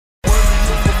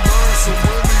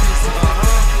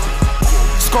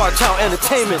Scar-Town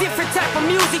Entertainment. Different type of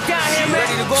music down here, man.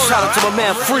 Shout out to my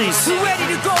man Freeze, Ready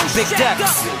to go. Big Dex,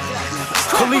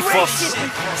 Califate,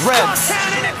 Rebs,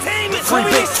 Free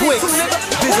Big Twigs.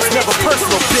 Business never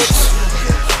personal, bitch.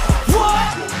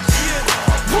 What?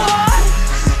 What?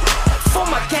 For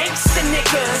my gangsta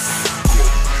niggas.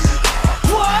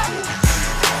 What?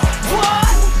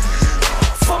 What?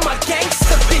 For my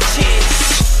gangsta bitches.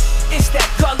 It's that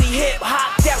gully hip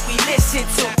hop that we listen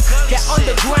to. That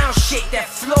underground shit, that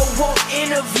flow won't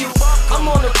interview. I'm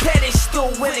on a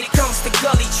pedestal when it comes to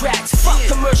gully tracks. Fuck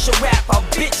commercial rap, I'll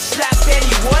bitch slap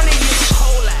any one of you.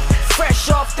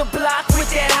 Fresh off the block with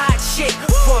that hot shit.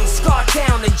 From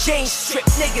Scar-Town to Jane Strip,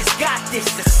 niggas got this.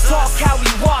 Talk how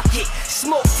we walk it,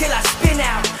 smoke till I spin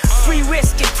out. Free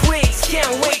risk and twigs,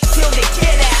 can't wait till they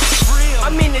get out.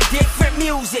 I'm into different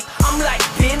music, I'm like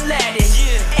Bin Laden.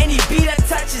 Any beat I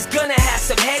touch is gonna have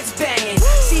some heads banging.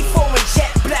 C4 and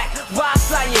jet black, wild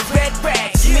flying red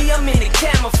rags. Me, I'm in the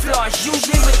camouflage,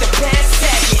 usually with the pants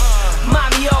sagging.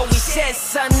 Mommy always says,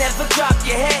 son, never drop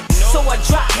your head. So I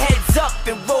drop heads up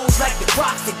and rolls like the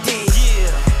prophet did.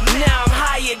 Now I'm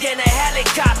higher than a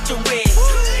helicopter is.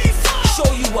 Show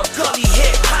you what gully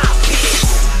hip hop is.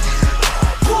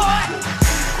 What?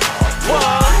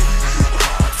 What?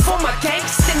 For my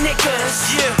gangsta niggas.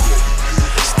 Yeah,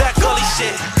 it's that gully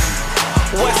shit.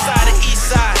 West side and east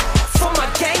side. For my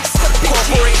gangsta bitches.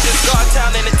 Corporation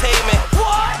Scar-Town Entertainment.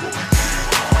 What?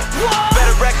 What?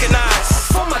 Better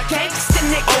recognize. For my gangsta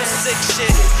niggas. 06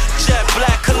 shit. Jet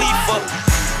Black Khalifa.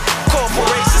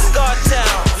 Corporation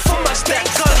Scar-Town. For my That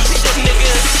gangsta gully shit, bitches.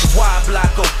 niggas. Why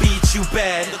block will beat you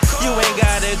bad? You ain't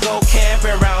gotta go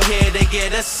camping around here to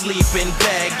get a sleeping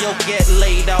bag. You'll get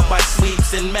laid out by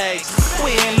sweeps and mags.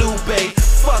 We ain't Lupe,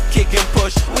 fuck kick and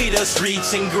push, we just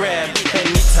reach and grab.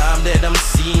 Anytime that I'm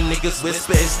seeing niggas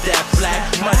whisper, is that black?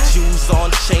 My shoes on,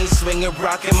 chain swinging,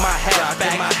 rocking my hat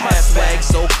back. My swag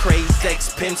so crazy,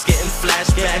 X pimps getting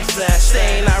flashbacks.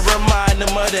 Saying I remind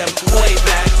them of them way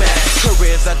back.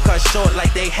 Careers I cut short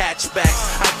like they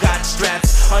hatchbacks. I got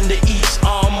straps under each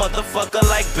arm, motherfucker,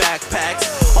 like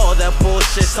backpacks. All that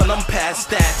bullshit, son, I'm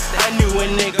past that. I knew a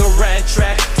nigga ran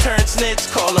track, turned snitch,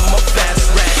 call him a fast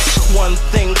rat. One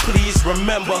thing, please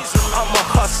remember, I'm a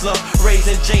hustler,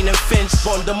 raising Jane and Finch.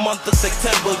 On the month of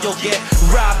September, you'll get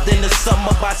robbed in the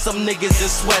summer by some niggas in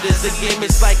sweaters. The game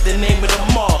is like the name of the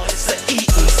mall, it's an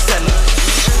eating center.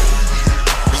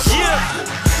 Yeah,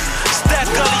 it's that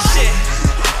gully shit.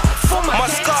 For My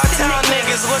Scar-Town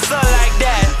niggas, what's up?